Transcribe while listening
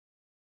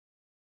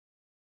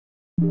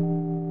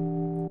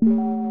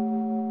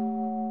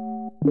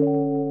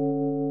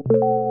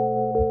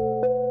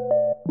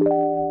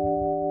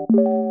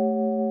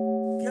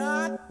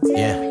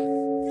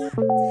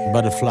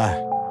Butterfly.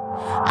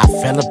 I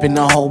fell up in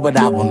the hole, but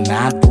I will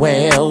not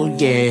dwell,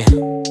 yeah.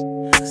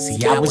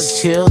 See, I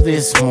was chill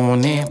this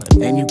morning, but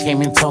then you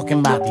came in talking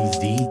about these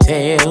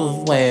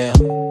details. Well,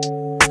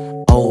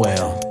 oh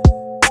well.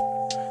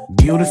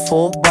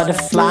 Beautiful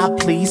butterfly,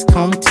 please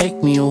come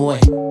take me away.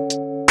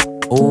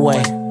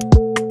 Away.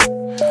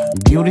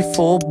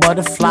 Beautiful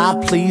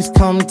butterfly, please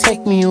come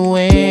take me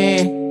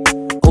away.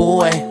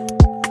 Away.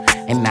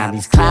 And now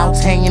these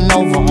clouds hanging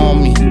over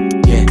on me,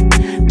 yeah.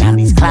 Now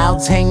these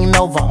clouds hanging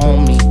over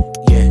on me,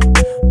 yeah.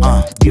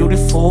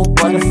 Beautiful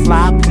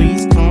butterfly,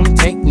 please come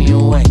take me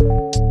away.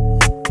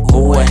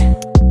 Away.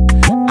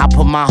 I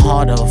put my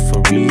heart up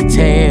for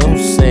retail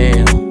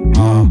sale,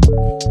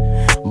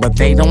 but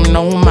they don't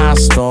know my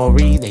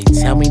story. They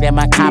tell me that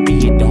my copy,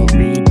 it don't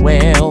read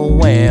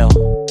well.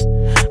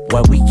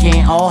 Well, we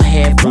can't all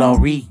have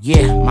glory,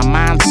 yeah. My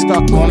mind's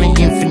stuck on an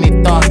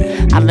infinite thought.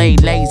 I lay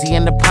lazy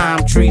in the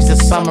palm trees, the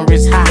summer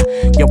is hot.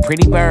 Yo,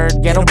 pretty bird,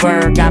 ghetto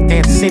bird, got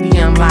that city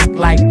unlocked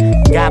like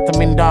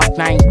Gotham in dark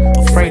night.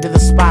 Afraid of the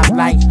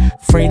spotlight,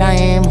 afraid I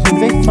am who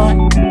they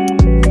thought.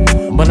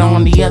 But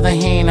on the other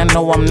hand, I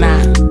know I'm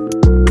not.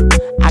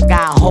 I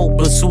got hope,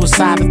 but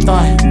suicidal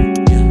thought.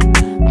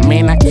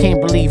 Man, I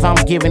can't believe I'm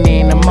giving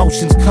in.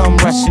 Emotions come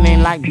rushing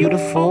in like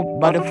beautiful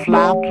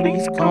butterfly,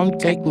 please come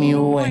take me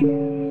away.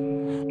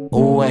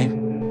 Away.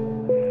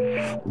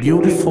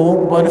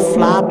 Beautiful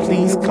butterfly,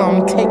 please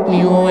come take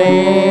me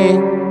away.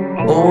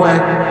 Away.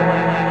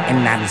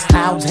 And now these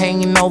clouds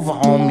hanging over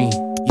on me,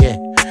 yeah.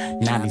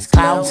 Now these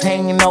clouds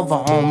hanging over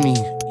on me,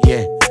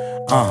 yeah.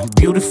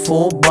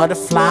 Beautiful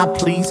butterfly,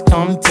 please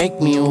come take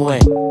me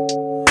away.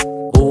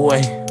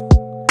 Away.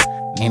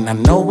 And I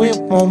know it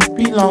won't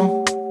be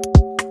long,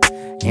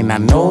 and I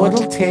know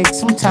it'll take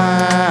some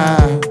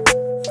time.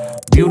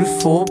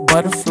 Beautiful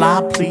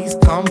butterfly, please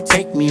come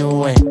take me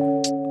away.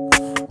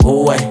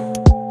 Away.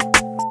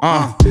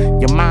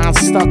 Your mind's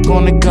stuck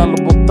on a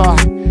gullible thought.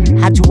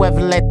 How'd you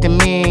ever let them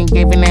in?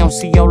 Gave an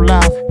ounce of your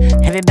love.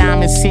 Had a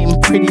diamond sitting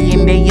pretty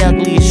in they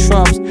ugliest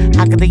shrubs.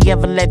 How could they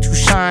ever let you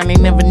shine? They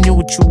never knew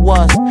what you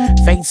was.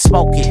 Fate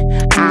spoke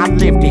it, I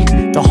lived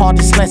it. The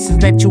hardest lessons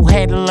that you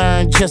had to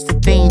learn just to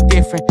think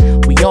different.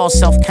 We all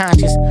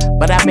self-conscious,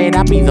 but I bet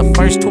I'll be the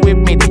first to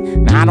admit it.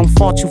 Now I don't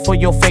fault you for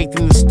your faith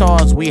in the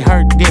stars. We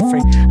hurt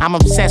different. I'm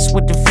obsessed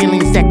with the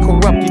feelings that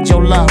corrupted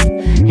your love.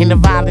 In the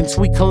violence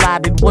we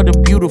collided, what a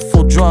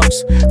beautiful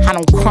drugs. I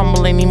don't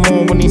crumble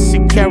anymore when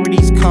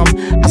insecurities come.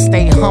 I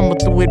stay humble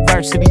through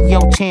adversity, yo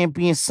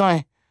champion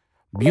son.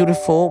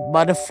 Beautiful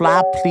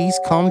butterfly, please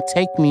come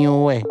take me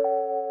away.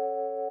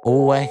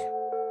 Away.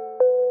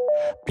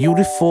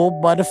 Beautiful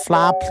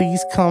butterfly,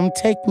 please come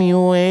take me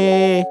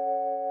away.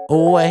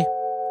 Away.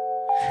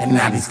 And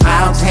now these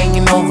clouds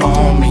hanging over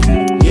on me,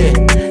 yeah.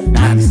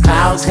 Now these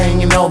clouds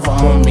hanging over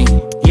on me,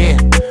 yeah.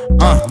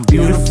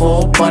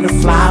 Beautiful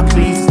butterfly,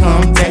 please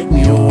come take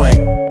me away.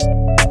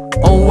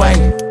 Away.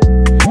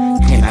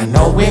 And I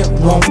know it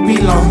won't be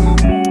long.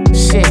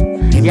 Shit,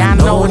 yeah, I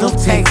know it'll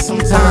take some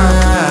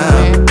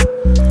time.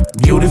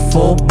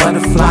 Beautiful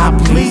butterfly,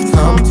 please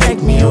come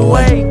take me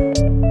away.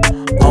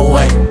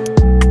 Away.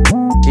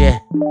 Yeah.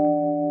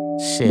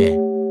 Shit.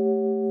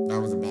 That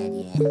was a bad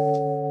yeah.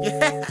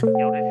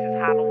 Yo, this is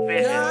Hollow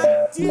Vision.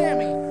 God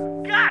damn it.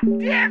 God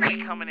damn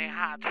it. Coming in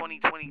hot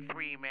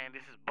 2023, man.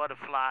 This is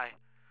Butterfly.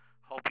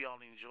 Hope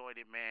y'all enjoyed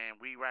it, man.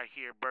 We right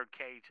here,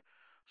 Birdcage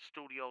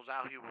Studios,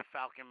 out here with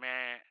Falcon,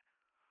 man.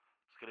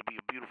 It's gonna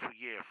be a beautiful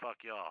year.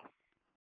 Fuck y'all.